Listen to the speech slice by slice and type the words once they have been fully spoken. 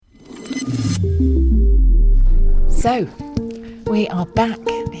So, we are back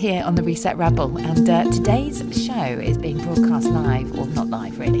here on the Reset Rebel, and today's show is being broadcast live, or not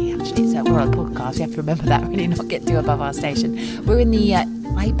live really, actually. So we're on a podcast, we have to remember that, really not get too above our station. We're in the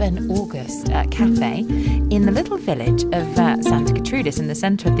Iben August Cafe in the little village of Santa Gertrudis in the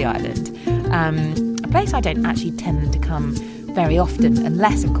centre of the island. A place I don't actually tend to come very often,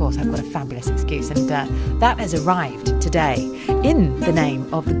 unless, of course, I've got a fabulous excuse, and that has arrived today in the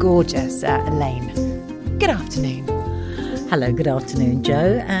name of the gorgeous Elaine. Good afternoon. Hello, good afternoon,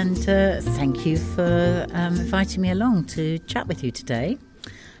 Jo, and thank you for inviting me along to chat with you today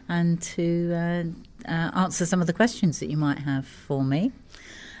and to answer some of the questions that you might have for me.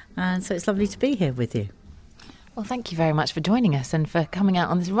 And so it's lovely to be here with you. Well, thank you very much for joining us and for coming out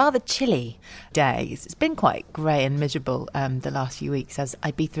on this rather chilly day. It's been quite grey and miserable the last few weeks, as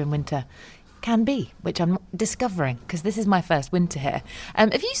Ibiza in winter can be, which I'm discovering because this is my first winter here. Are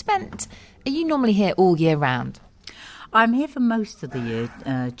you normally here all year round? I'm here for most of the year,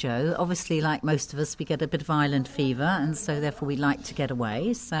 Jo. Obviously, like most of us, we get a bit of island fever, and so therefore we like to get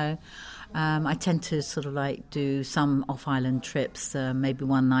away. So I tend to sort of like do some off-island trips, maybe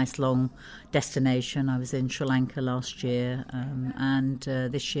one nice long destination. I was in Sri Lanka last year, and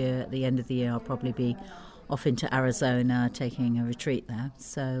this year, at the end of the year, I'll probably be off into Arizona taking a retreat there.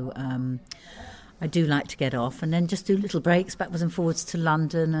 So I do like to get off and then just do little breaks backwards and forwards to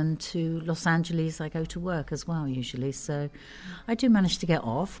London and to Los Angeles. I go to work as well usually, so I do manage to get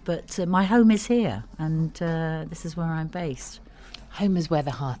off, but my home is here, and this is where I'm based. Home is where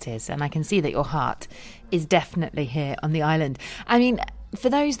the heart is, and I can see that your heart is definitely here on the island. I mean, for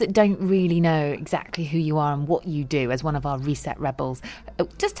those that don't really know exactly who you are and what you do as one of our Reset Rebels,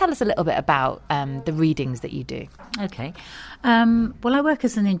 just tell us a little bit about the readings that you do. Okay. Well, I work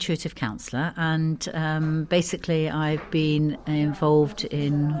as an intuitive counsellor, and basically I've been involved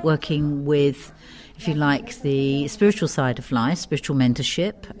in working with, if you like, the spiritual side of life, spiritual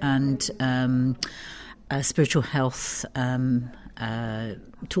mentorship and spiritual health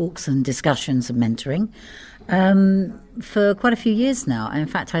talks and discussions and mentoring for quite a few years now. In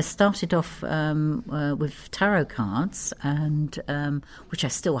fact, I started off with tarot cards, and which I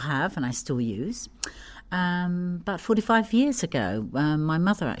still have and I still use. About 45 years ago, my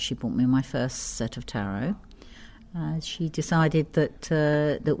mother actually bought me my first set of tarot. She decided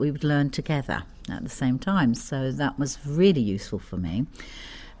that we would learn together at the same time, so that was really useful for me.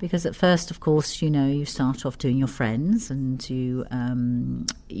 Because at first, of course, you start off doing your friends, and you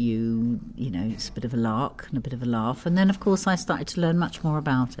it's a bit of a lark and a bit of a laugh. And then, of course, I started to learn much more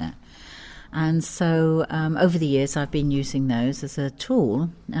about it. And so over the years, I've been using those as a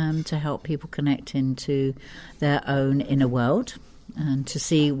tool to help people connect into their own inner world and to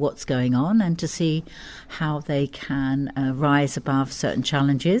see what's going on and to see how they can rise above certain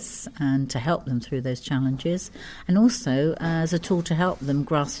challenges and to help them through those challenges, and also as a tool to help them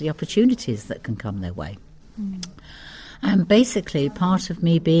grasp the opportunities that can come their way. And basically, part of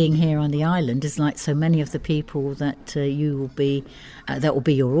me being here on the island is like so many of the people that that will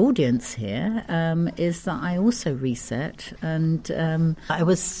be your audience here, is that I also reset. And I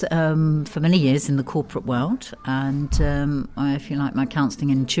was for many years in the corporate world, and if you like, my counselling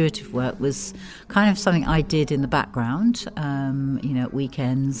and intuitive work was kind of something I did in the background, at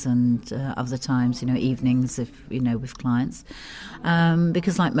weekends and other times, evenings, with clients,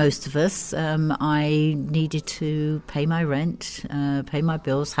 because like most of us, I needed to pay my rent, pay my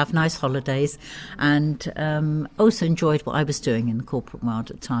bills, have nice holidays, and also enjoyed what I was doing in the corporate world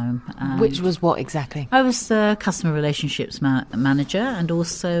at the time. Which was what exactly? I was a customer relationships manager and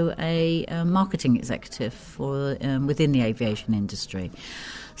also a marketing executive for within the aviation industry.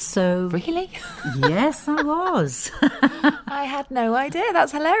 So really? Yes, I was. I had no idea.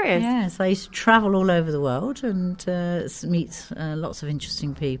 That's hilarious. Yes, I used to travel all over the world and meet lots of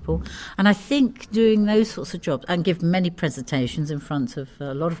interesting people. And I think doing those sorts of jobs and give many presentations in front of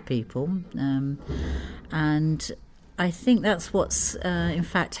a lot of people. And I think that's what's, in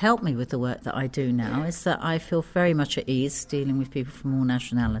fact, helped me with the work that I do now, is that I feel very much at ease dealing with people from all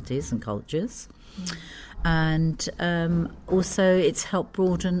nationalities and cultures. And also it's helped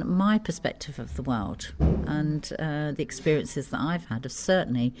broaden my perspective of the world, and the experiences that I've had have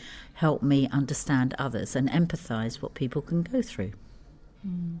certainly helped me understand others and empathise what people can go through.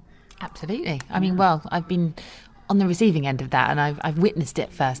 Absolutely. I mean, well, I've been on the receiving end of that, and I've witnessed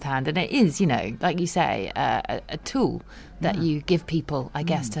it firsthand, and it is, like you say, a tool that you give people, I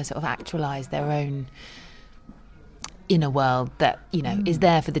guess, to sort of actualise their own inner world that, is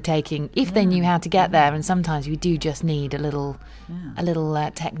there for the taking if they knew how to get there. And sometimes we do just need a little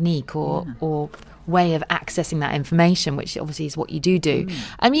technique or way of accessing that information, which obviously is what you do.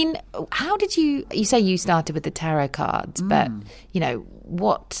 I mean, how did you say you started with the tarot cards, but,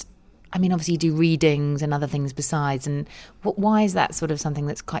 obviously you do readings and other things besides. And why is that sort of something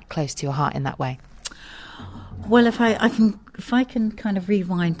that's quite close to your heart in that way? Well, if I can kind of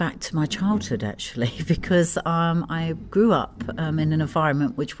rewind back to my childhood, actually, because I grew up in an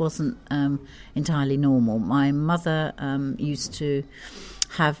environment which wasn't entirely normal. My mother used to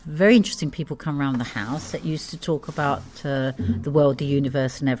have very interesting people come around the house that used to talk about the world, the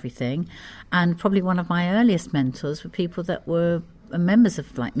universe and everything. And probably one of my earliest mentors were people that were members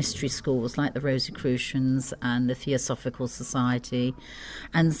of like mystery schools like the Rosicrucians and the Theosophical Society.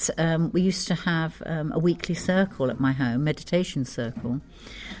 And we used to have a weekly circle at my home, meditation circle,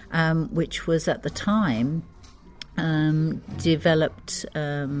 which was at the time developed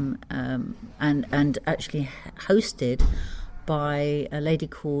and actually hosted by a lady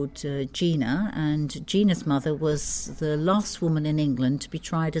called Gina, and Gina's mother was the last woman in England to be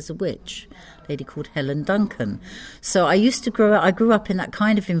tried as a witch, a lady called Helen Duncan. So I grew up in that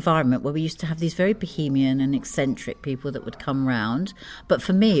kind of environment where we used to have these very bohemian and eccentric people that would come round. But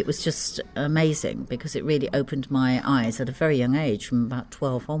for me, it was just amazing because it really opened my eyes at a very young age, from about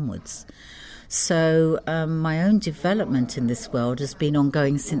 12 onwards. So my own development in this world has been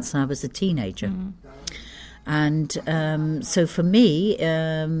ongoing since I was a teenager. And so for me,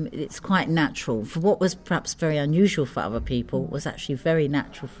 it's quite natural. For what was perhaps very unusual for other people was actually very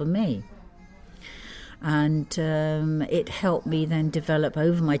natural for me. And it helped me then develop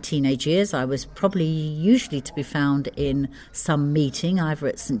over my teenage years. I was probably usually to be found in some meeting, either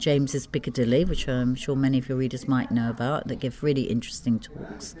at St James's Piccadilly, which I'm sure many of your readers might know about, that give really interesting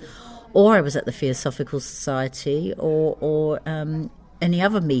talks, or I was at the Theosophical Society, or any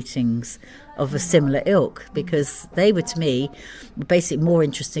other meetings of a similar ilk, because they were, to me, basically more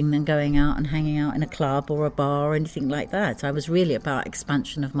interesting than going out and hanging out in a club or a bar or anything like that. I was really about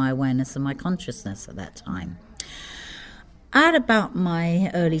expansion of my awareness and my consciousness at that time. At about my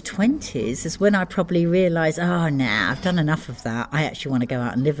early 20s is when I probably realised, I've done enough of that. I actually want to go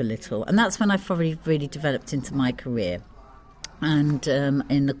out and live a little. And that's when I probably really developed into my career and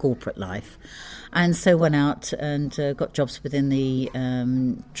in the corporate life. And so went out and got jobs within the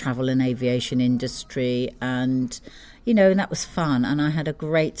travel and aviation industry, and that was fun, and I had a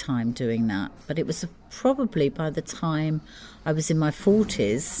great time doing that. But it was probably by the time I was in my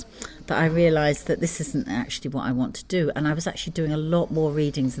 40s that I realised that this isn't actually what I want to do. And I was actually doing a lot more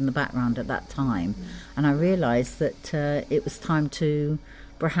readings in the background at that time, and I realised that it was time to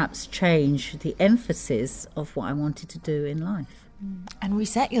perhaps change the emphasis of what I wanted to do in life. And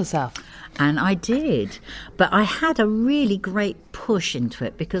reset yourself. And I did. But I had a really great push into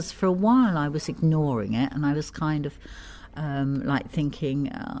it, because for a while I was ignoring it, and I was kind of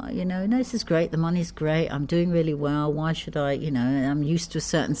thinking, no, this is great, the money's great, I'm doing really well, why should I, I'm used to a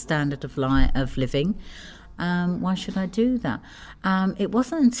certain standard of living. Why should I do that? It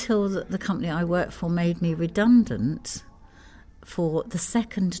wasn't until the company I worked for made me redundant for the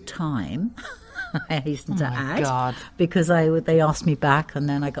second time, I hasten to add, God. Because they asked me back and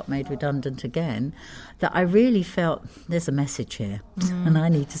then I got made redundant again, that I really felt there's a message here and I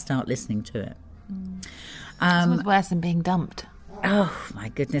need to start listening to it. It's worse than being dumped. Oh, my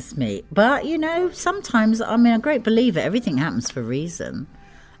goodness me. But, sometimes, I'm a great believer, everything happens for a reason.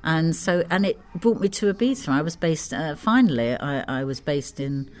 And it brought me to Ibiza. I was based, I was based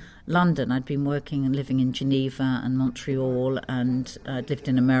in London. I'd been working and living in Geneva and Montreal, and I'd lived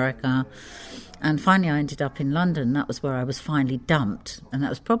in America. And finally I ended up in London. That was where I was finally dumped. And that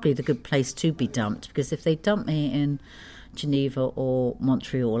was probably the good place to be dumped, because if they dumped me in Geneva or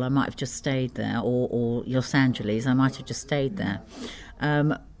Montreal, I might have just stayed there, or Los Angeles, I might have just stayed there.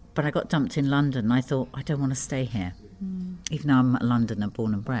 But I got dumped in London, and I thought, I don't want to stay here. Even though I'm a Londoner,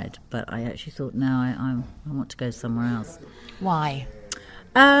 born and bred. But I actually thought, no, I want to go somewhere else. Why?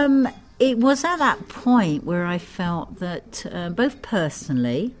 It was at that point where I felt that, both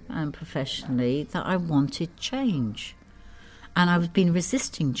personally and professionally, that I wanted change. And I've been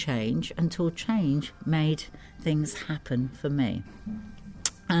resisting change until change made things happen for me.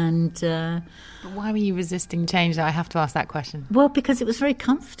 And but why were you resisting change? I have to ask that question. Well, because it was very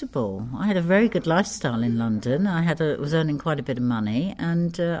comfortable. I had a very good lifestyle in London. I was earning quite a bit of money,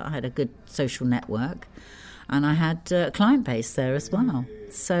 and I had a good social network, and I had a client base there as well.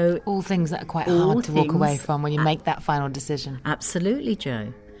 So all things that are quite hard to walk away from when you make that final decision. Absolutely,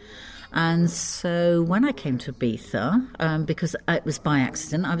 Jo. And so when I came to Ibiza, because it was by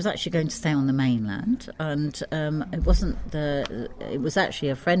accident, I was actually going to stay on the mainland, and it was actually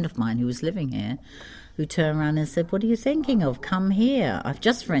a friend of mine who was living here who turned around and said, "What are you thinking of? Come here. I've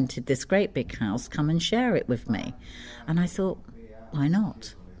just rented this great big house. Come and share it with me." And I thought, why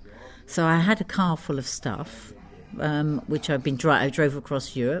not? So I had a car full of stuff, which I drove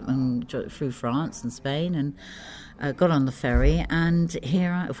across Europe and through France and Spain, and got on the ferry, and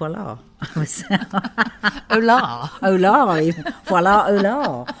voila, I was Hola. Hola, voila,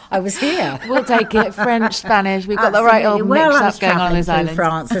 hola. I was here. We'll take it. French, Spanish. We've got the right old mix-up going on this island.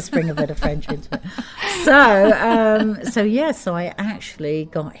 France, let's bring a bit of French into it. So I actually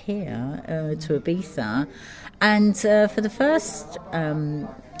got here to Ibiza, and for the first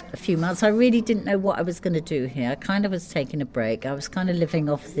a few months, I really didn't know what I was going to do here. I kind of was taking a break. I was kind of living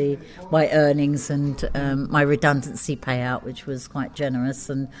off my earnings and my redundancy payout, which was quite generous.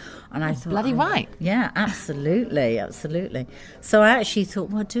 And I thought, bloody right. Yeah, absolutely. So I actually thought,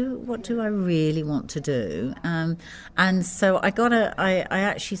 what do I really want to do? And so I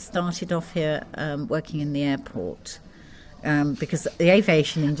actually started off here working in the airport. Because the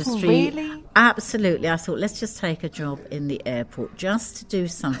aviation industry... Really? Absolutely. I thought, let's just take a job in the airport just to do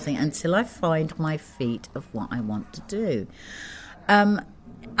something until I find my feet of what I want to do.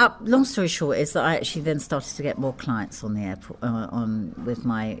 Long story short is that I actually then started to get more clients on the airport with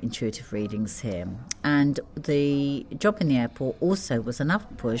my intuitive readings here. And the job in the airport also was another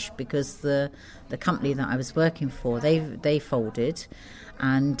push because the company that I was working for, they folded.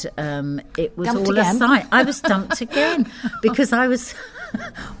 And it was dumped all again. a sign. I was dumped again because I was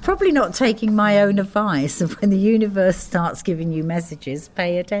probably not taking my own advice of when the universe starts giving you messages,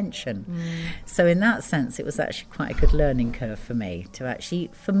 pay attention. So in that sense, it was actually quite a good learning curve for me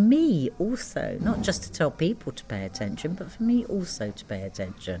also, not just to tell people to pay attention, but for me also to pay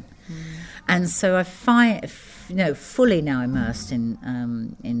attention. And so I find, fully now immersed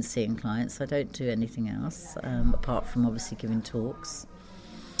in seeing clients. I don't do anything else apart from obviously giving talks.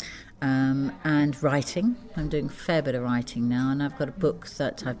 And writing. I'm doing a fair bit of writing now, and I've got a book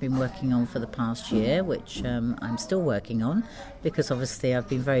that I've been working on for the past year, which I'm still working on, because obviously I've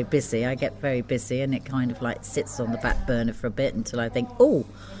been very busy. I get very busy, and it kind of like sits on the back burner for a bit until I think,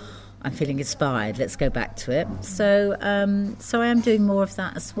 I'm feeling inspired, let's go back to it. So I am doing more of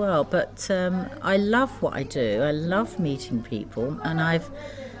that as well, but I love what I do. I love meeting people, and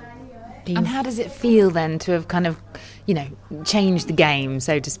And how does it feel then to have kind of, changed the game,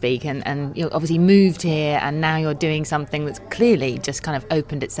 so to speak, and you obviously moved here, and now you're doing something that's clearly just kind of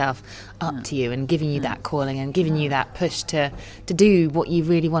opened itself up to you and giving you that calling and giving you that push to do what you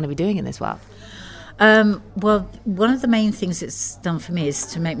really want to be doing in this world? Well, one of the main things it's done for me is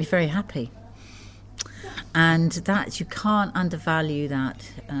to make me very happy. And that, you can't undervalue that.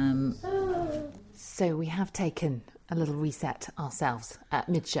 So we have taken a little reset ourselves at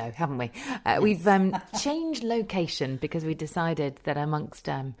mid-show, haven't we? We've changed location because we decided that amongst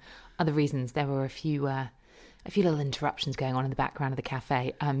other reasons there were a few little interruptions going on in the background of the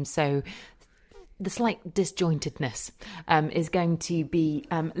cafe. So the slight disjointedness is going to be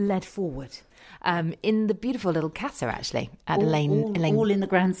led forward in the beautiful little casa, actually, at Elaine. All in the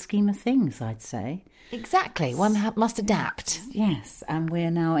grand scheme of things, I'd say. Exactly. One must adapt. Yes, and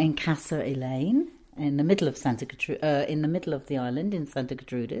we're now in Casa Elaine, in the middle of in the middle of the island in Santa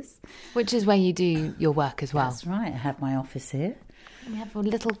Gertrudis, which is where you do your work as well. That's right. I have my office here. We have a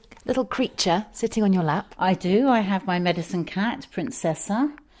little creature sitting on your lap. I do. I have my medicine cat,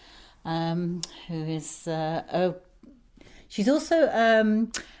 Princessa, who is. She's also.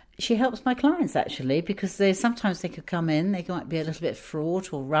 She helps my clients actually, because sometimes they could come in. They might be a little bit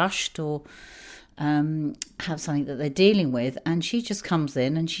fraught or rushed or have something that they're dealing with, and she just comes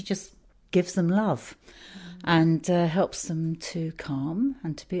in and she just gives them love and helps them to calm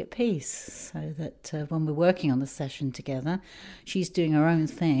and to be at peace, so that when we're working on the session together, she's doing her own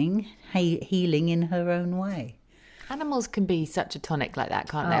thing, healing in her own way. Animals can be such a tonic like that,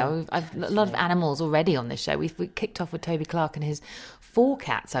 can't they? I've a lot of animals already on this show. We kicked off with Toby Clark and his 4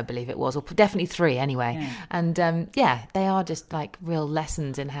 cats, I believe it was, or definitely 3 anyway. Yeah. And they are just like real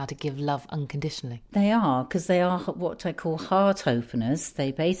lessons in how to give love unconditionally. They are, because they are what I call heart openers.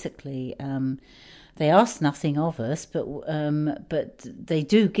 They basically they ask nothing of us, but they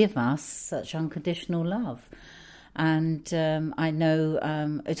do give us such unconditional love. And I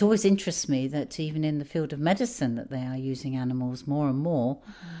know it always interests me that even in the field of medicine that they are using animals more and more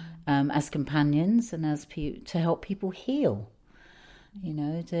as companions and as to help people heal. You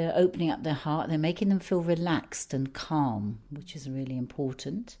know, they're opening up their heart. They're making them feel relaxed and calm, which is really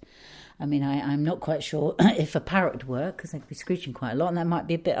important. I mean, I'm not quite sure if a parrot would work because they'd be screeching quite a lot, and that might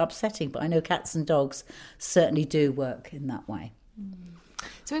be a bit upsetting. But I know cats and dogs certainly do work in that way.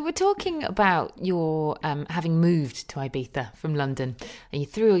 So we were talking about your having moved to Ibiza from London, and you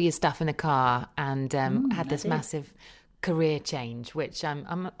threw all your stuff in the car and had this massive career change, which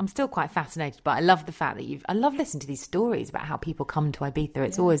I'm still quite fascinated by. I love the fact that I love listening to these stories about how people come to Ibiza.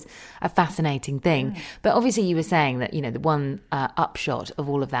 It's always a fascinating thing. Yeah. But obviously you were saying that, you know, the one upshot of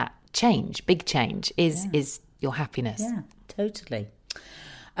all of that change, big change, is your happiness. Yeah, totally.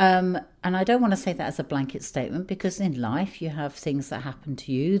 And I don't want to say that as a blanket statement, because in life you have things that happen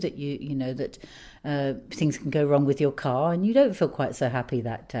to you that you know that things can go wrong with your car and you don't feel quite so happy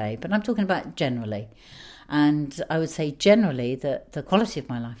that day. But I'm talking about generally. And I would say generally that the quality of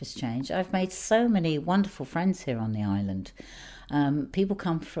my life has changed. I've made so many wonderful friends here on the island. People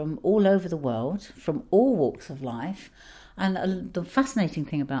come from all over the world, from all walks of life. And the fascinating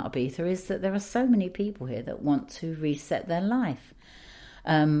thing about Ibiza is that there are so many people here that want to reset their life.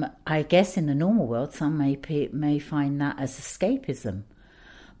 I guess in the normal world, some may find that as escapism.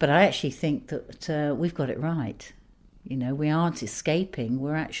 But I actually think that we've got it right. You know, we aren't escaping.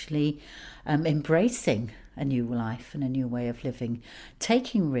 We're actually embracing a new life and a new way of living,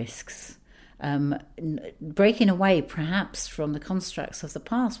 taking risks, breaking away perhaps from the constructs of the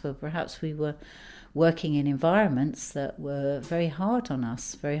past, where perhaps we were working in environments that were very hard on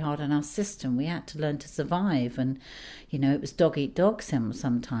us, very hard on our system. We had to learn to survive, and, you know, it was dog eat dog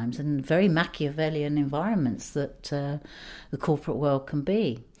sometimes, and very Machiavellian environments that the corporate world can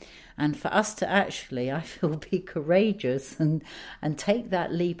be. And for us to actually, I feel, be courageous and take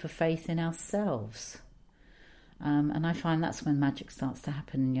that leap of faith in ourselves. And I find that's when magic starts to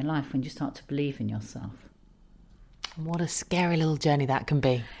happen in your life, when you start to believe in yourself. What a scary little journey that can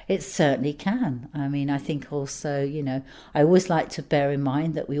be. It certainly can. I mean, I think also, you know, I always like to bear in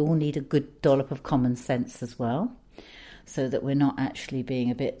mind that we all need a good dollop of common sense as well, so that we're not actually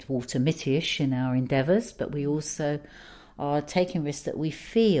being a bit Walter Mitty-ish in our endeavours, but we also are taking risks that we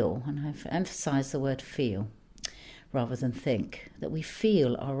feel, and I've emphasised the word feel rather than think, that we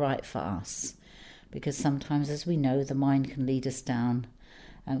feel are right for us. Because sometimes, as we know, the mind can lead us down.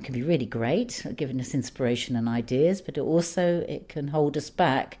 It can be really great at giving us inspiration and ideas, but it can hold us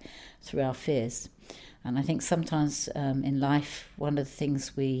back through our fears. And I think sometimes in life, one of the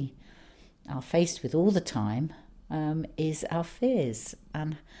things we are faced with all the time is our fears.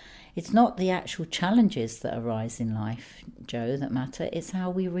 And it's not the actual challenges that arise in life, Joe, that matter. It's how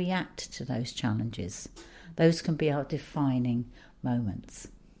we react to those challenges. Those can be our defining moments.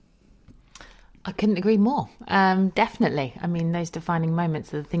 I couldn't agree more. Definitely. I mean, those defining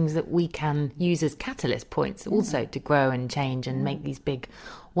moments are the things that we can use as catalyst points also to grow and change and make these big,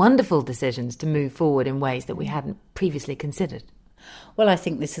 wonderful decisions to move forward in ways that we hadn't previously considered. Well, I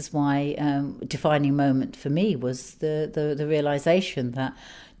think this is why defining moment for me was the realisation that,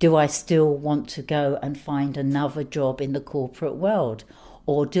 do I still want to go and find another job in the corporate world?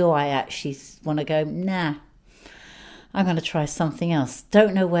 Or do I actually want to go, nah, I'm going to try something else.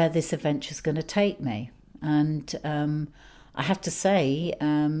 Don't know where this adventure's going to take me. And I have to say,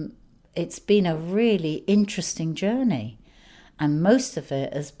 it's been a really interesting journey. And most of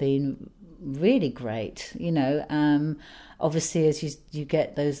it has been really great. You know, obviously, as you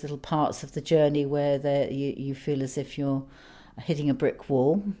get those little parts of the journey where you feel as if you're hitting a brick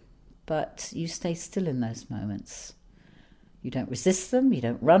wall, but you stay still in those moments. You don't resist them, you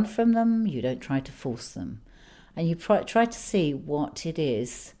don't run from them, you don't try to force them. And you try to see what it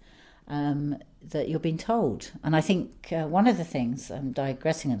is that you're being told. And I think one of the things, I'm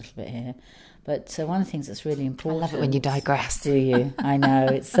digressing a little bit here, but one of the things that's really important... I love it when you digress. Do you? I know.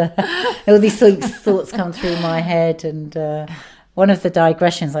 It's all these thoughts come through my head, and one of the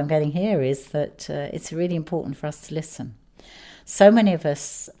digressions I'm getting here is that it's really important for us to listen. So many of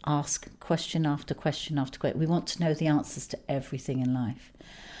us ask question after question after question. We want to know the answers to everything in life.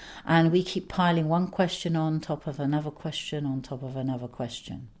 And we keep piling one question on top of another question on top of another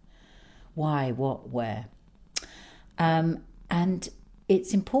question. Why, what, where? And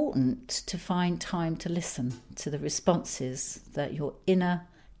it's important to find time to listen to the responses that your inner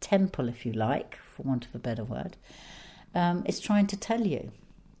temple, if you like, for want of a better word, is trying to tell you.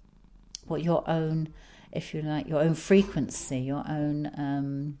 What your own, if you like, your own frequency, your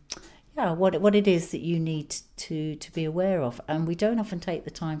own... what it is that you need to be aware of. And we don't often take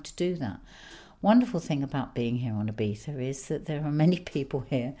the time to do that. Wonderful thing about being here on Ibiza is that there are many people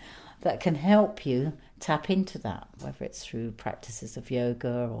here that can help you tap into that, whether it's through practices of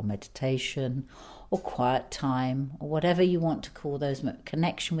yoga or meditation or quiet time or whatever you want to call those,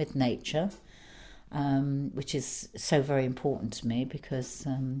 connection with nature, which is so very important to me because,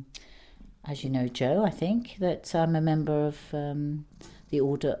 as you know, Joe, I think that I'm a member of the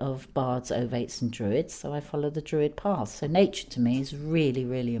Order of Bards, Ovates and Druids, so I follow the Druid path. So nature to me is really,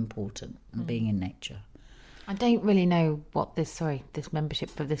 really important, and being in nature. I don't really know what this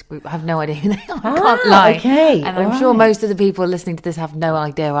membership of this group, I have no idea who they are. I can't lie. Okay, and I'm sure most of the people listening to this have no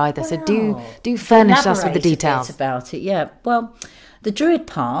idea either. So do furnish us with the details about it. Yeah, well, the Druid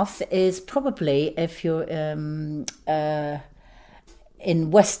path is probably, if you're in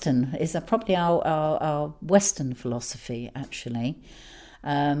Western, is probably our Western philosophy actually.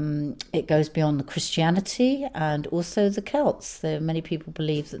 It goes beyond the Christianity and also the Celts. There are many people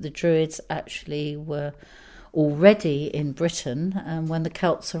believe that the Druids actually were already in Britain when the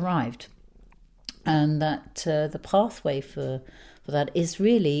Celts arrived, and that the pathway for that is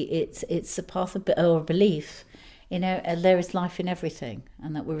really it's a path of or a belief, there is life in everything,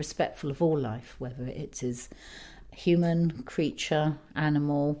 and that we're respectful of all life, whether it is human, creature,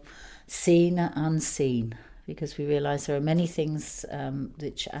 animal, seen, unseen, because we realise there are many things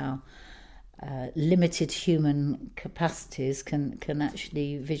which our limited human capacities can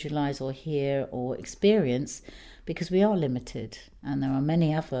actually visualise or hear or experience, because we are limited, and there are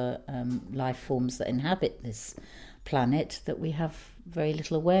many other life forms that inhabit this planet that we have very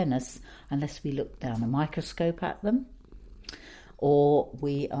little awareness unless we look down a microscope at them, or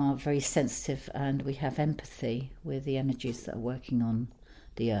we are very sensitive and we have empathy with the energies that are working on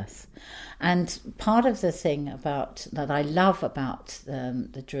the earth. And part of the thing that I love about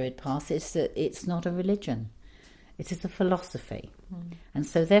the Druid path is that it's not a religion, it is a philosophy. And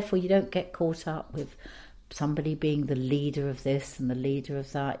so therefore you don't get caught up with somebody being the leader of this and the leader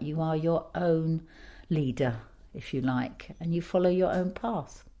of that. You are your own leader, if you like, and you follow your own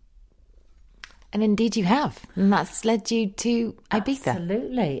path. And indeed you have, and that's led you to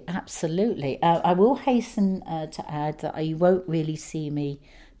Ibiza. Absolutely. I will hasten to add that you won't really see me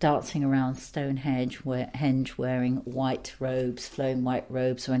dancing around Stonehenge wearing white robes, flowing white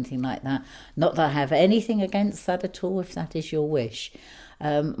robes or anything like that. Not that I have anything against that at all, if that is your wish.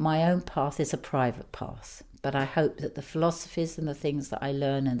 My own path is a private path, but I hope that the philosophies and the things that I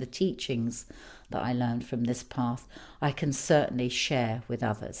learn and the teachings that I learn from this path, I can certainly share with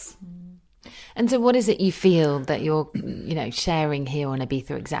others. And so what is it you feel that you're, sharing here on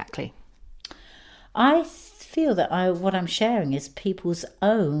Ibiza exactly? I feel that what I'm sharing is people's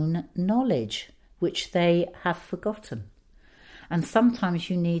own knowledge, which they have forgotten. And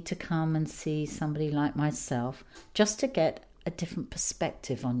sometimes you need to come and see somebody like myself just to get a different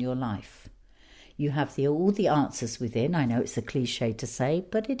perspective on your life. You have all the answers within. I know it's a cliche to say,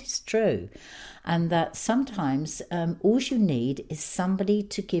 but it is true. And that sometimes all you need is somebody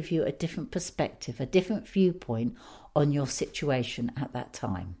to give you a different perspective, a different viewpoint on your situation at that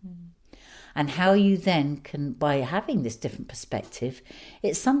time. And how you then can, by having this different perspective,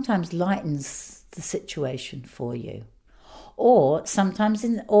 it sometimes lightens the situation for you. Or sometimes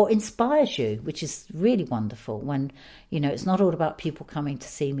inspires you, which is really wonderful when, it's not all about people coming to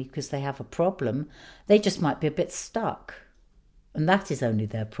see me because they have a problem. They just might be a bit stuck, and that is only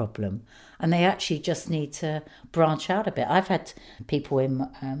their problem. And they actually just need to branch out a bit. I've had people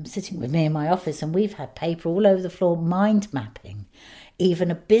sitting with me in my office, and we've had paper all over the floor, mind mapping,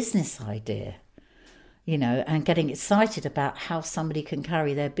 even a business idea, and getting excited about how somebody can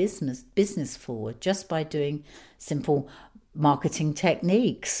carry their business forward just by doing simple marketing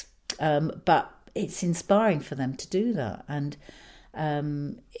techniques, but it's inspiring for them to do that. And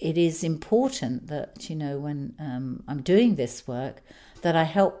it is important that when I'm doing this work, that I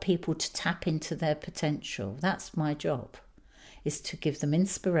help people to tap into their potential. That's my job, is to give them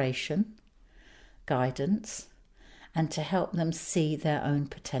inspiration, guidance, and to help them see their own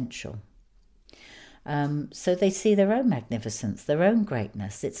potential. So they see their own magnificence, their own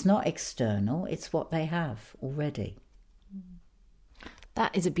greatness. It's not external, it's what they have already.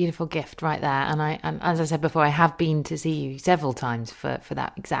 That is a beautiful gift right there. And as I said before, I have been to see you several times for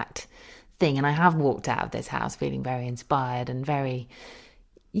that exact thing. And I have walked out of this house feeling very inspired and very,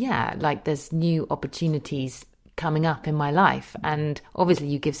 like there's new opportunities coming up in my life. And obviously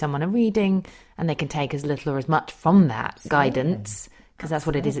you give someone a reading and they can take as little or as much from that guidance, because that's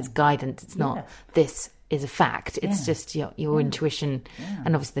what it is. It's guidance. It's not this is a fact. It's just your intuition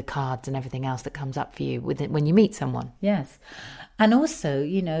and obviously the cards and everything else that comes up for you when you meet someone. Yes. And also,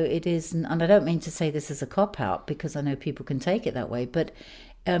 it is, and I don't mean to say this as a cop-out because I know people can take it that way, but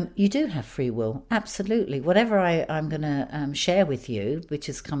You do have free will, absolutely. Whatever I'm going to share with you, which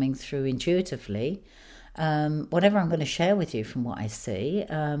is coming through intuitively, whatever I'm going to share with you from what I see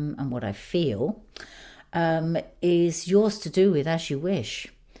and what I feel, is yours to do with as you wish.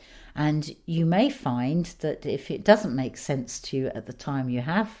 And you may find that if it doesn't make sense to you at the time you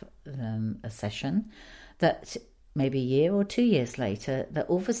have a session, that maybe a year or 2 years later, that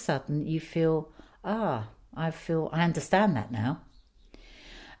all of a sudden you feel, I understand that now.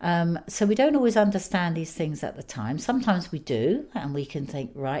 So we don't always understand these things at the time. Sometimes we do, and we can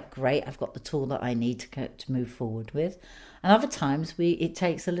think, right, great, I've got the tool that I need to move forward with. And other times it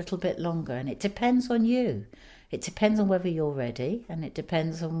takes a little bit longer, and it depends on you. It depends on whether you're ready, and it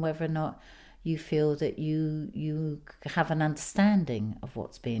depends on whether or not you feel that you have an understanding of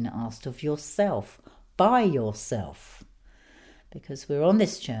what's being asked of yourself, by yourself. Because we're on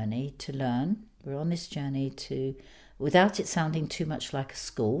this journey to learn. We're on this journey to, without it sounding too much like a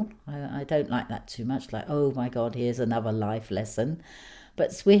school. I don't like that too much, like, oh my God, here's another life lesson.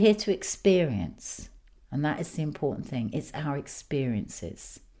 But we're here to experience. And that is the important thing. It's our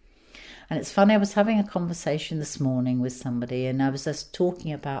experiences. And it's funny, I was having a conversation this morning with somebody, and I was just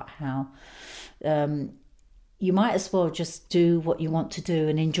talking about how you might as well just do what you want to do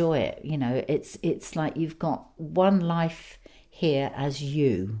and enjoy it. You know, it's like you've got one life here as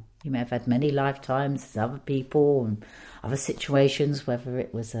you. You may have had many lifetimes as other people and other situations, whether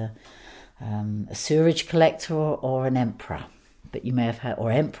it was a sewerage collector or an emperor. But you may have had,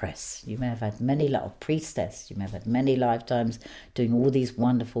 or empress, you may have had many, or priestess, you may have had many lifetimes doing all these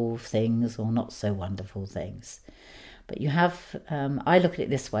wonderful things or not so wonderful things. But you have, I look at it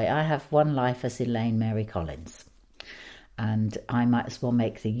this way, I have one life as Elaine Mary Collins. And I might as well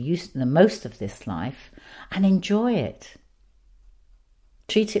make the most of this life and enjoy it.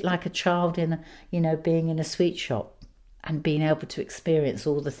 Treat it like a child being in a sweet shop and being able to experience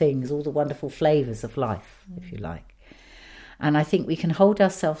all the things, all the wonderful flavours of life, if you like. And I think we can hold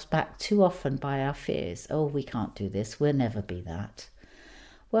ourselves back too often by our fears. Oh, we can't do this. We'll never be that.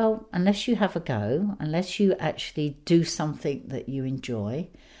 Well, unless you have a go, unless you actually do something that you enjoy,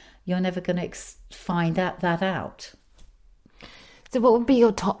 you're never going to find that out. So what would be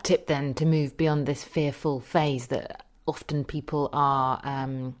your top tip then to move beyond this fearful phase that often people are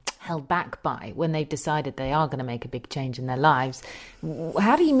held back by when they've decided they are going to make a big change in their lives?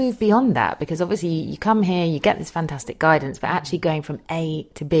 How do you move beyond that? Because obviously you come here, you get this fantastic guidance, but actually going from A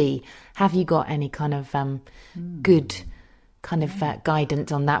to B, have you got any kind of good kind of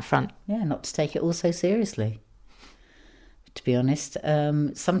guidance on that front? Yeah, not to take it all so seriously. To be honest,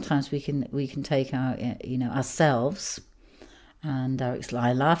 sometimes we can take our ourselves and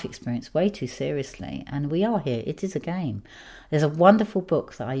our life experience way too seriously, and we are here. It is a game. There's a wonderful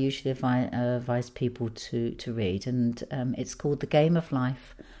book that I usually advise people to read, and it's called The Game of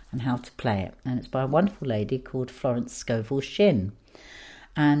Life and How to Play It, and it's by a wonderful lady called Florence Scovel Shinn.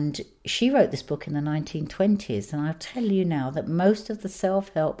 And she wrote this book in the 1920s, and I'll tell you now that most of the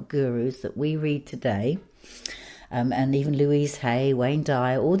self-help gurus that we read today, and even Louise Hay, Wayne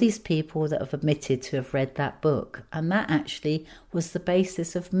Dyer, all these people that have admitted to have read that book. And that actually was the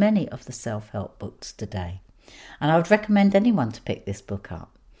basis of many of the self-help books today. And I would recommend anyone to pick this book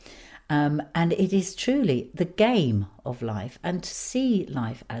up. And it is truly the game of life, and to see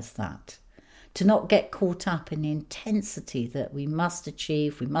life as that. To not get caught up in the intensity that we must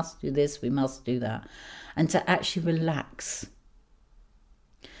achieve, we must do this, we must do that. And to actually relax.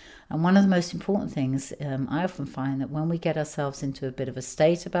 And one of the most important things, I often find that when we get ourselves into a bit of a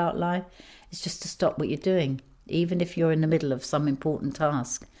state about life, is just to stop what you're doing. Even if you're in the middle of some important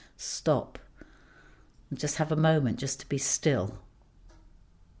task, stop. And just have a moment just to be still.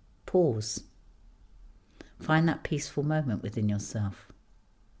 Pause. Find that peaceful moment within yourself.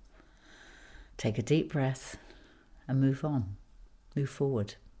 Take a deep breath and move on. Move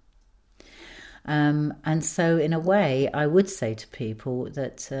forward. And so in a way, I would say to people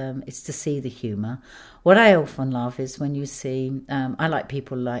that it's to see the humour. What I often love is when you see, I like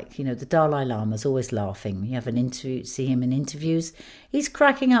people like, the Dalai Lama's always laughing. You have an interview, see him in interviews, he's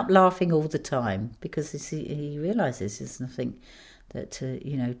cracking up laughing all the time because he realises there's nothing that,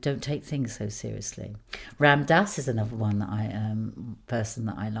 don't take things so seriously. Ram Dass is another one that person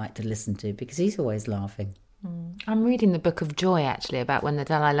that I like to listen to because he's always laughing. I'm reading the Book of Joy, actually, about when the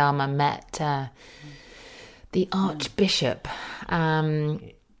Dalai Lama met the Archbishop.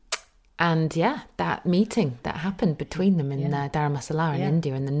 And, that meeting that happened between them in Dharamsala in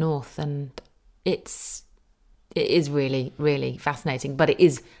India in the north. And it is really, really fascinating. But it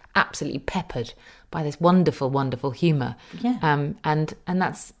is absolutely peppered by this wonderful, wonderful humour. Yeah. And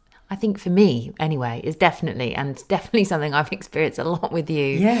that's... I think for me anyway, is definitely something I've experienced a lot with you.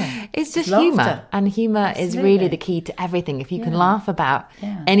 Yeah. It's just Laughter. humour. And humour is Absolutely. really the key to everything. If you can laugh about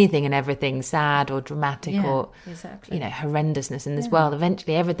anything and everything, sad or dramatic or, exactly. you know, horrendousness in this world,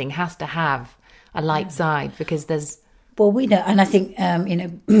 eventually everything has to have a light side, because there's... Well, we know, and I think, you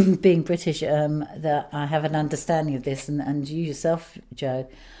know, being British, that I have an understanding of this, and you yourself, Joe,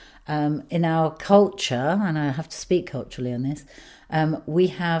 in our culture, and I have to speak culturally on this, we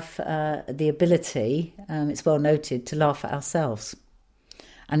have the ability, it's well noted, to laugh at ourselves.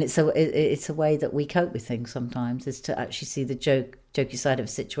 And it's a way that we cope with things sometimes, is to actually see the jokey side of a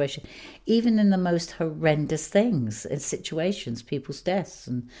situation, even in the most horrendous things, in situations, people's deaths,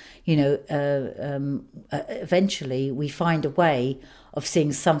 and you know, eventually we find a way of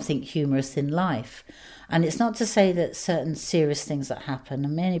seeing something humorous in life. And it's not to say that certain serious things that happen,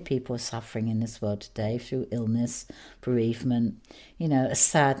 and many people are suffering in this world today through illness, bereavement, you know, a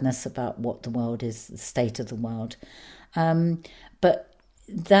sadness about what the world is, the state of the world, but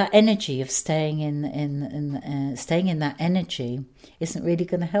that energy of staying in that energy isn't really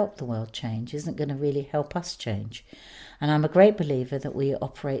going to help the world change, isn't going to really help us change. And I'm a great believer that we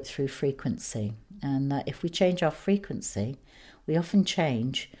operate through frequency, and that if we change our frequency, we often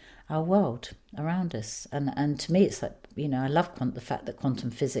change our world around us. And to me, it's like, you know, I love the fact that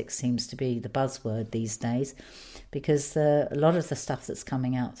quantum physics seems to be the buzzword these days, because a lot of the stuff that's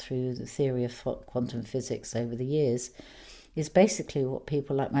coming out through the theory of quantum physics over the years is basically what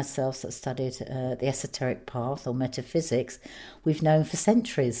people like myself that studied the esoteric path or metaphysics, we've known for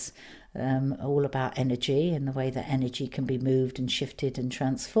centuries, all about energy and the way that energy can be moved and shifted and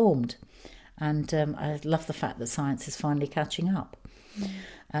transformed. And I love the fact that science is finally catching up.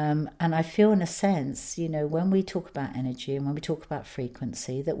 And I feel, in a sense, you know, when we talk about energy and when we talk about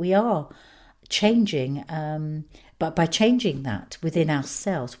frequency, that we are changing, but by changing that within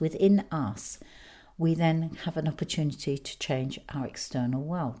ourselves, within us, we then have an opportunity to change our external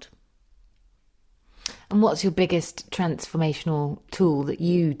world. And what's your biggest transformational tool that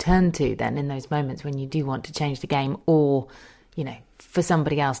you turn to then in those moments when you do want to change the game, or, you know, for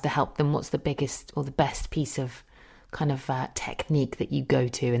somebody else to help them? What's the biggest or the best piece of kind of technique that you go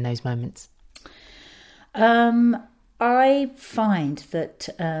to in those moments? I find that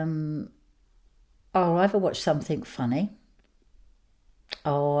I'll either watch something funny,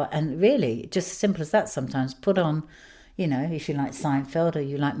 and really just as simple as that, sometimes put on, you know, if you like Seinfeld, or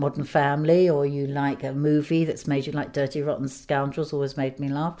you like Modern Family, or you like a movie that's made you like Dirty Rotten Scoundrels, always made me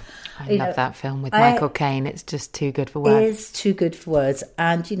laugh. I love that film with Michael Caine. It's just too good for words. It is too good for words.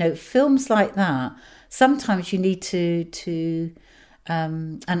 And, you know, films like that, sometimes you need to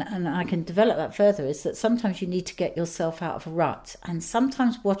and I can develop that further, is that sometimes you need to get yourself out of a rut. And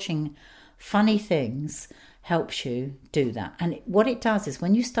sometimes watching funny things helps you do that. And what it does is,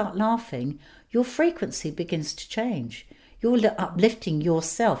 when you start laughing, your frequency begins to change. You're uplifting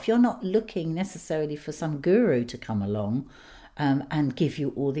yourself. You're not looking necessarily for some guru to come along and give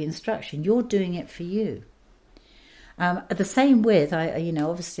you all the instruction. You're doing it for you. The same with,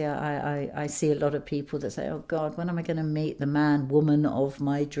 obviously I see a lot of people that say, oh God, when am I going to meet the man, woman of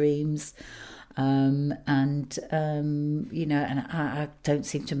my dreams? And I don't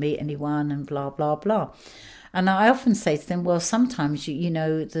seem to meet anyone, and blah, blah, blah. And I often say to them, well, sometimes,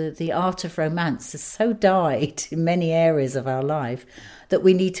 the art of romance has so died in many areas of our life that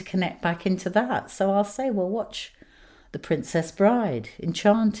we need to connect back into that. So I'll say, well, watch The Princess Bride,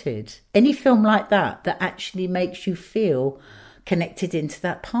 Enchanted, any film like that actually makes you feel connected into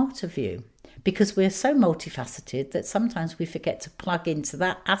that part of you. Because we're so multifaceted that sometimes we forget to plug into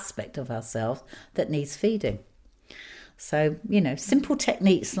that aspect of ourselves that needs feeding. So, simple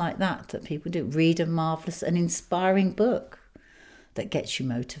techniques like that people do. Read a marvellous and inspiring book that gets you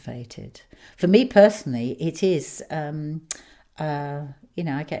motivated. For me personally, it is, I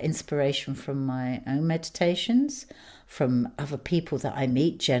get inspiration from my own meditations, from other people that I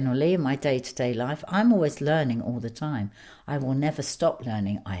meet generally in my day-to-day life. I'm always learning all the time. I will never stop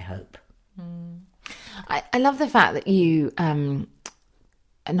learning, I hope. I love the fact that you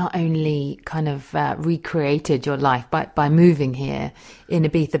not only kind of recreated your life by moving here in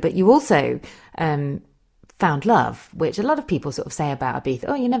Ibiza, but you also found love, which a lot of people sort of say about Ibiza.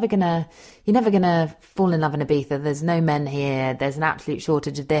 Oh, you're never gonna fall in love in Ibiza. There's no men here. There's an absolute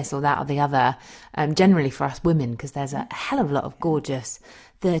shortage of this or that or the other. Generally for us women, because there's a hell of a lot of gorgeous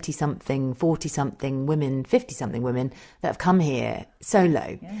 30-something, 40-something women, 50-something women that have come here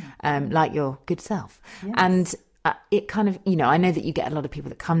solo, like your good self. Yes. And it kind of, I know that you get a lot of people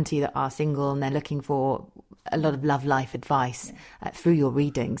that come to you that are single and they're looking for a lot of love life advice through your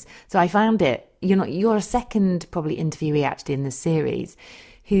readings. So I found you're a second probably interviewee actually in this series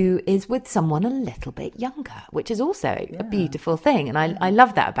who is with someone a little bit younger, which is also a beautiful thing. And I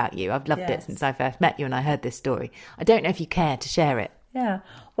love that about you. I've loved it since I first met you and I heard this story. I don't know if you care to share it. Yeah.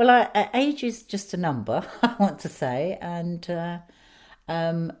 Well, age is just a number, I want to say. And,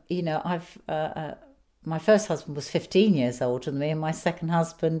 my first husband was 15 years older than me, and my second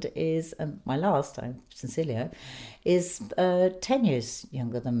husband is, my last, I sincerely hope, is 10 years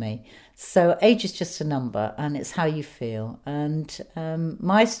younger than me. So age is just a number, and it's how you feel. And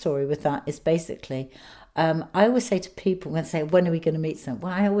my story with that is basically, I always say to people when they say, when are we going to meet someone?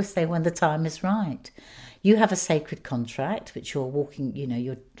 Well, I always say when the time is right. You have a sacred contract, which you're walking,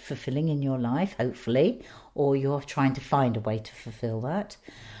 you're fulfilling in your life, hopefully, or you're trying to find a way to fulfill that.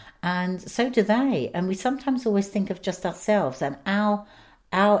 And so do they. And we sometimes always think of just ourselves and our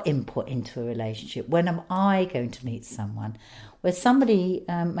input into a relationship. When am I going to meet someone? Where somebody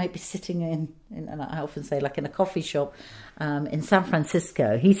might be sitting in, and I often say like in a coffee shop in San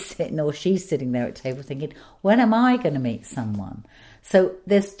Francisco, he's sitting or she's sitting there at a table thinking, when am I going to meet someone? So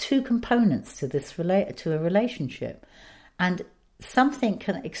there's two components to this to a relationship. And something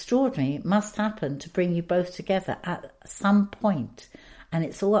extraordinary must happen to bring you both together at some point. And I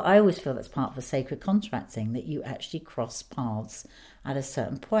always feel that's part of a sacred contract thing, that you actually cross paths at a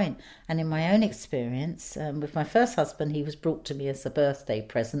certain point. And in my own experience, with my first husband, he was brought to me as a birthday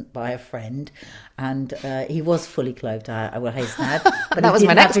present by a friend, and he was fully clothed, I will hasten to add. But that was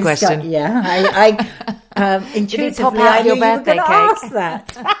my next question. Intuitively, I knew you were going to ask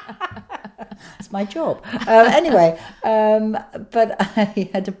that. It's my job. Anyway, but he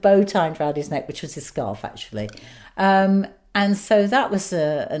had a bow tied around his neck, which was his scarf, actually. And so that was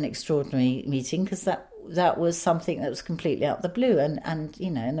an extraordinary meeting, because that was something that was completely out of the blue, and and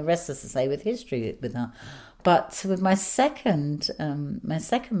the rest, as I say, with history with her. But with my second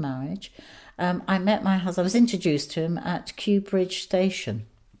marriage, I met my husband. I was introduced to him at Kew Bridge Station,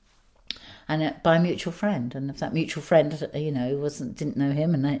 and by a mutual friend. And if that mutual friend, didn't know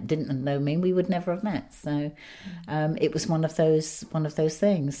him and didn't know me, we would never have met. So it was one of those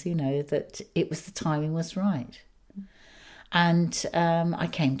things, that it was the timing was right. And I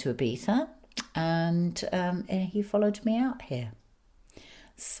came to Ibiza, and he followed me out here.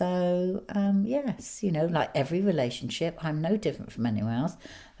 So, yes, like every relationship, I'm no different from anyone else.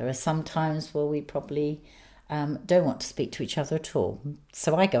 There are some times where we probably don't want to speak to each other at all.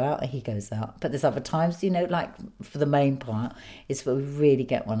 So I go out and he goes out. But there's other times, like for the main part, is where we really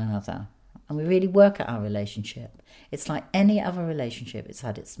get one another. And we really work at our relationship. It's like any other relationship. It's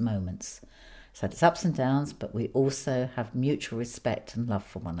had its moments. It's had its ups and downs, but we also have mutual respect and love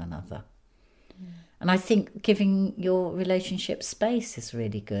for one another. Mm. And I think giving your relationship space is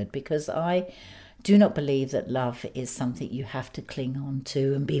really good, because I do not believe that love is something you have to cling on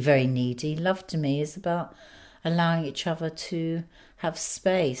to and be very needy. Love to me is about allowing each other to have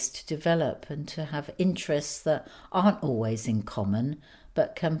space to develop and to have interests that aren't always in common,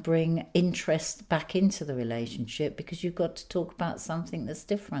 but can bring interest back into the relationship, because you've got to talk about something that's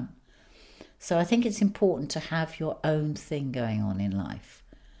different. So I think it's important to have your own thing going on in life,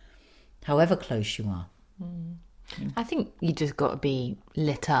 however close you are. Mm. I think you just got to be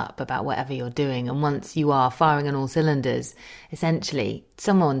lit up about whatever you're doing. And once you are firing on all cylinders, essentially,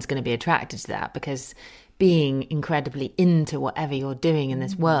 someone's going to be attracted to that, because being incredibly into whatever you're doing in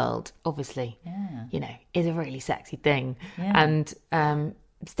this world, obviously, is a really sexy thing. Yeah. And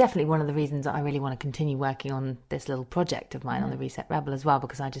it's definitely one of the reasons that I really want to continue working on this little project of mine on the Reset Rebel as well,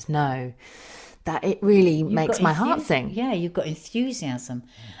 because I just know that it really makes my heart sing. Yeah, you've got enthusiasm.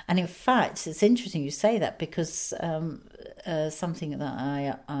 And in fact, it's interesting you say that, because something that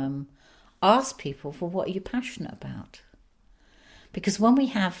I ask people for, what are you passionate about? Because when we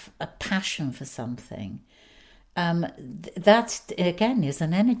have a passion for something, that, again, is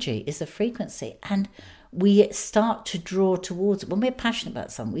an energy, is a frequency. And we start to draw towards it. When we're passionate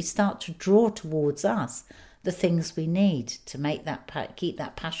about something, we start to draw towards us the things we need to make that keep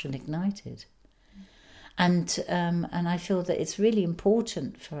that passion ignited. And I feel that it's really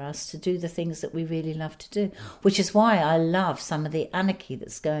important for us to do the things that we really love to do, which is why I love some of the anarchy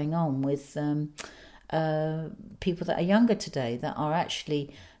that's going on with people that are younger today, that are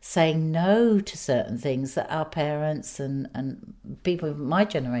actually saying no to certain things that our parents and people of my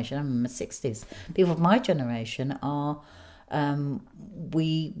generation, I'm in my 60s, people of my generation are,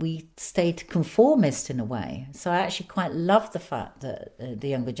 we stayed conformist in a way. So I actually quite love the fact that the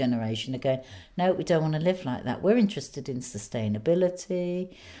younger generation are going, no, we don't want to live like that. We're interested in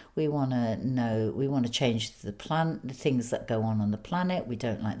sustainability. We want to change the things that go on the planet. We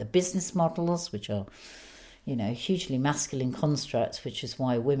don't like the business models, which are, hugely masculine constructs, which is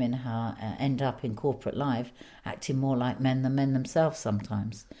why women end up in corporate life acting more like men than men themselves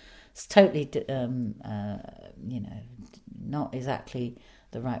sometimes. It's totally, not exactly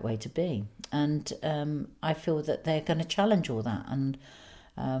the right way to be. And I feel that they're going to challenge all that. And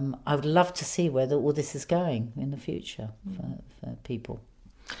I would love to see where all this is going in the future for people.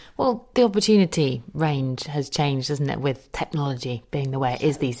 Well, the opportunity range has changed, hasn't it, with technology being the way it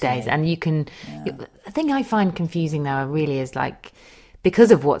is these days. And you can... Yeah. The thing I find confusing, though, really is like,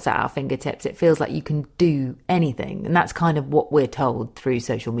 because of what's at our fingertips, it feels like you can do anything. And that's kind of what we're told through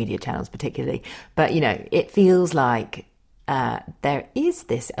social media channels particularly. But, it feels like there is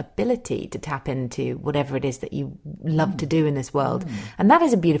this ability to tap into whatever it is that you love to do in this world. And that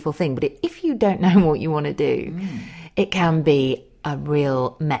is a beautiful thing. But if you don't know what you want to do, it can be a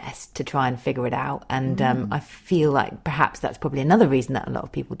real mess to try and figure it out. And I feel like perhaps that's probably another reason that a lot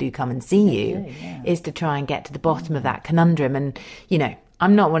of people do come and see you, is to try and get to the bottom of that conundrum. And,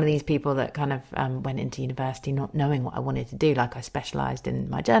 I'm not one of these people that kind of went into university not knowing what I wanted to do. Like, I specialised in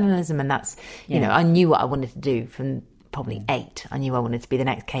my journalism, and that's, I knew what I wanted to do from probably 8. I knew I wanted to be the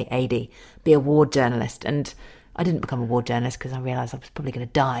next Kate Adie, be a war journalist. And I didn't become a war journalist because I realised I was probably going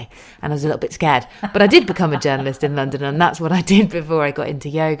to die, and I was a little bit scared. But I did become a journalist in London, and that's what I did before I got into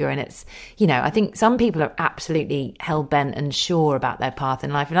yoga. And it's, I think some people are absolutely hell-bent and sure about their path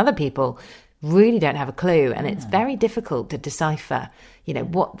in life, and other people really don't have a clue. And it's very difficult to decipher,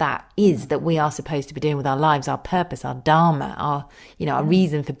 what that is that we are supposed to be doing with our lives, our purpose, our dharma, our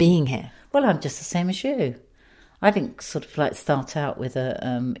reason for being here. Well, I'm just the same as you. I didn't sort of like start out with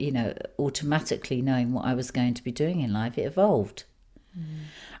automatically knowing what I was going to be doing in life. It evolved.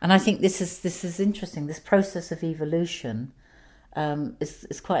 And I think this is interesting. This process of evolution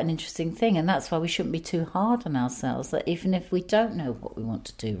is quite an interesting thing. And that's why we shouldn't be too hard on ourselves. That even if we don't know what we want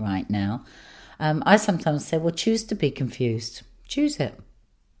to do right now, I sometimes say, well, choose to be confused. Choose it.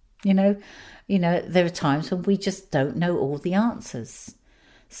 There are times when we just don't know all the answers.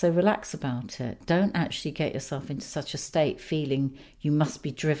 So relax about it. Don't actually get yourself into such a state feeling you must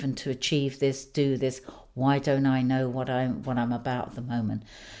be driven to achieve this, do this. Why don't I know what I'm about at the moment?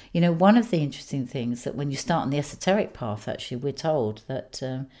 One of the interesting things that when you start on the esoteric path, actually, we're told that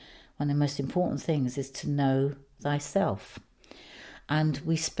one of the most important things is to know thyself. And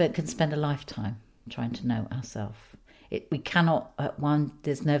we can spend a lifetime trying to know ourselves. We cannot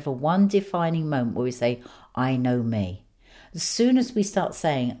there's never one defining moment where we say, I know me. As soon as we start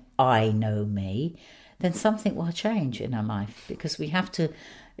saying, I know me, then something will change in our life, because we have to,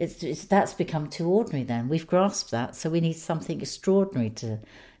 that's become too ordinary then. We've grasped that, so we need something extraordinary to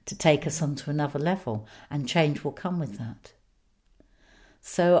take us onto another level, and change will come with that.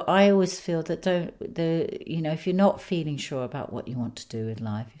 So I always feel that if you're not feeling sure about what you want to do in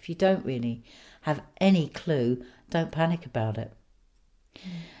life, if you don't really have any clue, don't panic about it.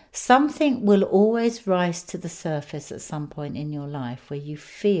 Something will always rise to the surface at some point in your life where you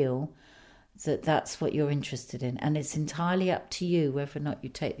feel that that's what you're interested in. And it's entirely up to you whether or not you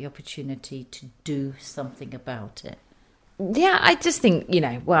take the opportunity to do something about it. Yeah, I just think,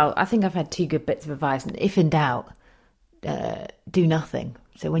 I think I've had 2 good bits of advice. If in doubt, do nothing.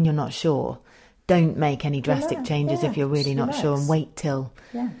 So when you're not sure, don't make any drastic changes if you're really not sure, and wait till...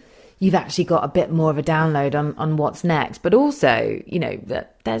 you've actually got a bit more of a download on what's next. But also,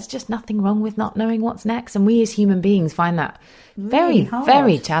 that there's just nothing wrong with not knowing what's next. And we as human beings find that very,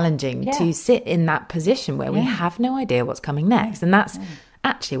 very challenging to sit in that position where we have no idea what's coming next. And that's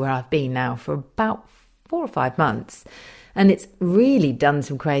actually where I've been now for about 4 or 5 months. And it's really done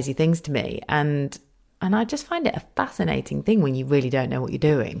some crazy things to me. And I just find it a fascinating thing when you really don't know what you're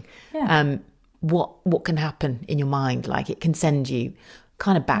doing. What can happen in your mind? Like, it can send you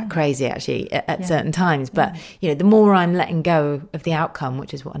kind of bat crazy actually at certain times, but the more I'm letting go of the outcome,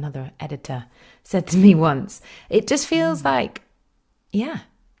 which is what another editor said to me once, it just feels like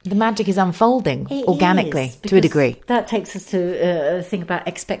the magic is unfolding organically to a degree. That takes us to think about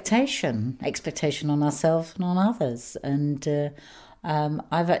expectation on ourselves and on others. And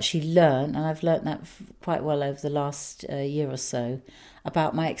I've actually learned, and I've learned that quite well over the last year or so,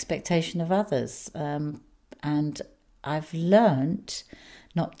 about my expectation of others. And I've learnt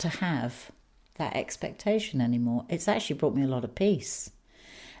not to have that expectation anymore. It's actually brought me a lot of peace.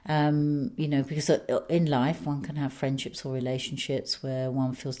 Because in life one can have friendships or relationships where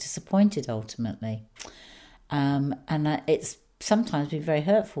one feels disappointed ultimately. And it's sometimes been very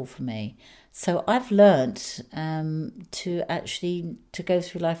hurtful for me. So I've learnt to go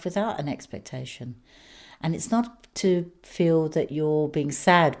through life without an expectation. And it's not to feel that you're being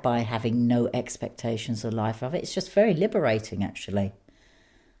sad by having no expectations of life of it. It's just very liberating, actually.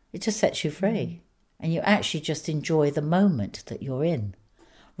 It just sets you free. and you actually just enjoy the moment that you're in,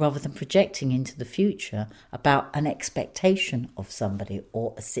 rather than projecting into the future about an expectation of somebody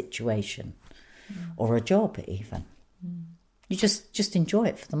or a situation or a job even. You just enjoy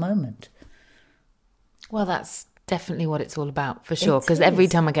it for the moment. Well, that's definitely what it's all about, for sure. Because every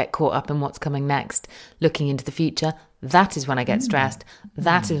time I get caught up in what's coming next, looking into the future, that is when I get stressed.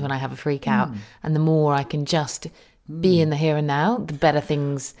 That is when I have a freak out. And the more I can just be in the here and now, the better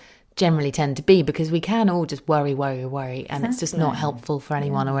things generally tend to be, because we can all just worry, and it's just not helpful for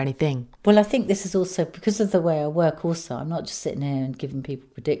anyone or anything. Well, I think this is also because of the way I work also. I'm not just sitting here and giving people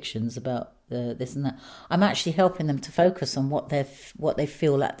predictions about this and that. I'm actually helping them to focus on what they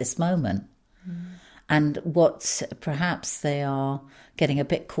feel at this moment. And what perhaps they are getting a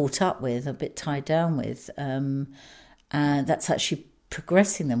bit caught up with, a bit tied down with, that's actually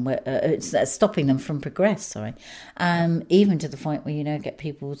progressing them, it's stopping them from progress, even to the point where, get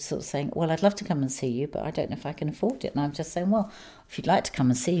people sort of saying, well, I'd love to come and see you, but I don't know if I can afford it. And I'm just saying, well, if you'd like to come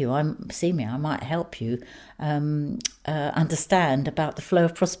and see me, I might help you understand about the flow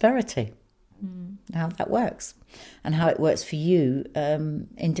of prosperity, how that works, and how it works for you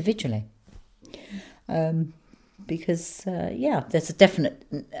individually. Because there's a definite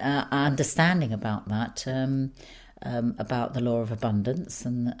understanding about that, about the law of abundance,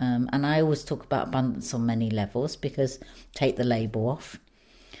 and I always talk about abundance on many levels, because take the label off.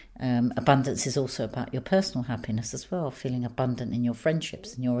 Abundance is also about your personal happiness as well, feeling abundant in your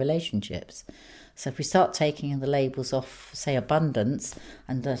friendships and your relationships. So if we start taking the labels off, say, abundance,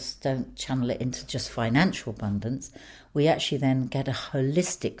 and just don't channel it into just financial abundance, we actually then get a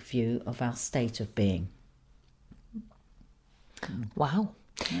holistic view of our state of being. Wow.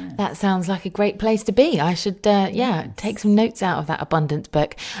 Yeah. That sounds like a great place to be. I should, take some notes out of that abundance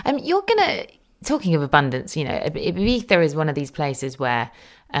book. Talking of abundance, Ibiza is one of these places where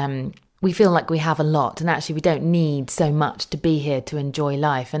we feel like we have a lot, and actually we don't need so much to be here to enjoy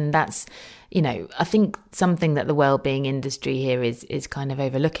life. And that's, I think something that the wellbeing industry here is kind of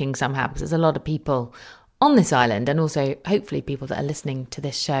overlooking somehow, because there's a lot of people on this island, and also hopefully people that are listening to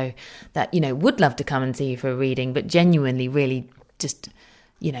this show that, would love to come and see you for a reading, but genuinely really just,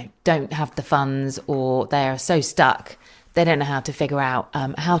 don't have the funds, or they are so stuck, they don't know how to figure out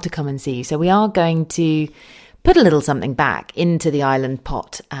how to come and see you. So we are going to put a little something back into the island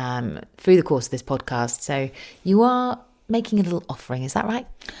pot through the course of this podcast. So you are making a little offering, is that right?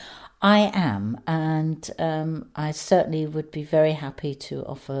 I am, and I certainly would be very happy to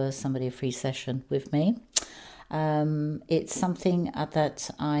offer somebody a free session with me. It's something that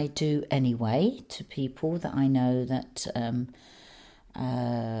I do anyway to people that I know that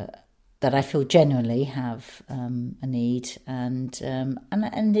I feel genuinely have a need, and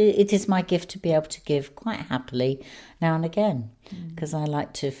it is my gift to be able to give quite happily now and again, because I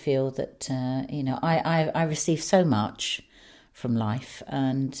like to feel that I receive so much from life,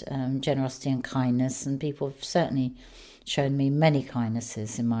 and generosity and kindness, and people have certainly shown me many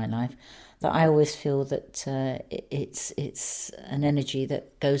kindnesses in my life, that I always feel that it's an energy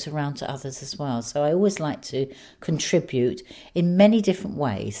that goes around to others as well. So I always like to contribute in many different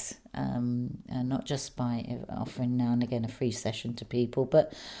ways, and not just by offering now and again a free session to people,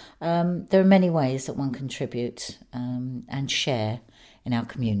 but there are many ways that one contribute and share in our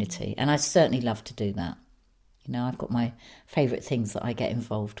community, and I certainly love to do that. I've got my favourite things that I get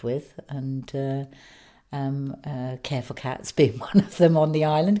involved with, and care for cats being one of them on the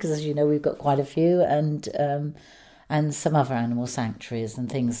island, because as you know, we've got quite a few, and some other animal sanctuaries and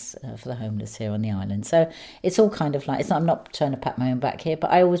things for the homeless here on the island. So it's all kind of like, I'm not trying to pat my own back here,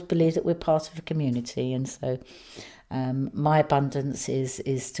 but I always believe that we're part of a community, and so my abundance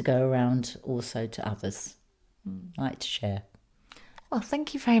is to go around also to others. I like to share. Well,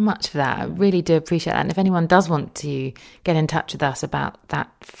 thank you very much for that. I really do appreciate that. And if anyone does want to get in touch with us about that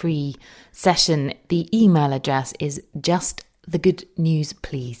free session, the email address is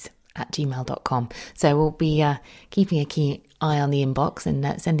justthegoodnewsplease@gmail.com. So we'll be keeping a keen eye on the inbox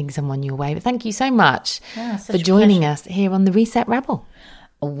and sending someone your way. But thank you so much for joining us here on the Reset Rebel.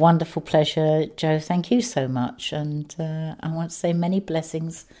 A wonderful pleasure, Jo. Thank you so much. And I want to say many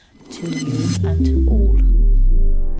blessings to you and to all.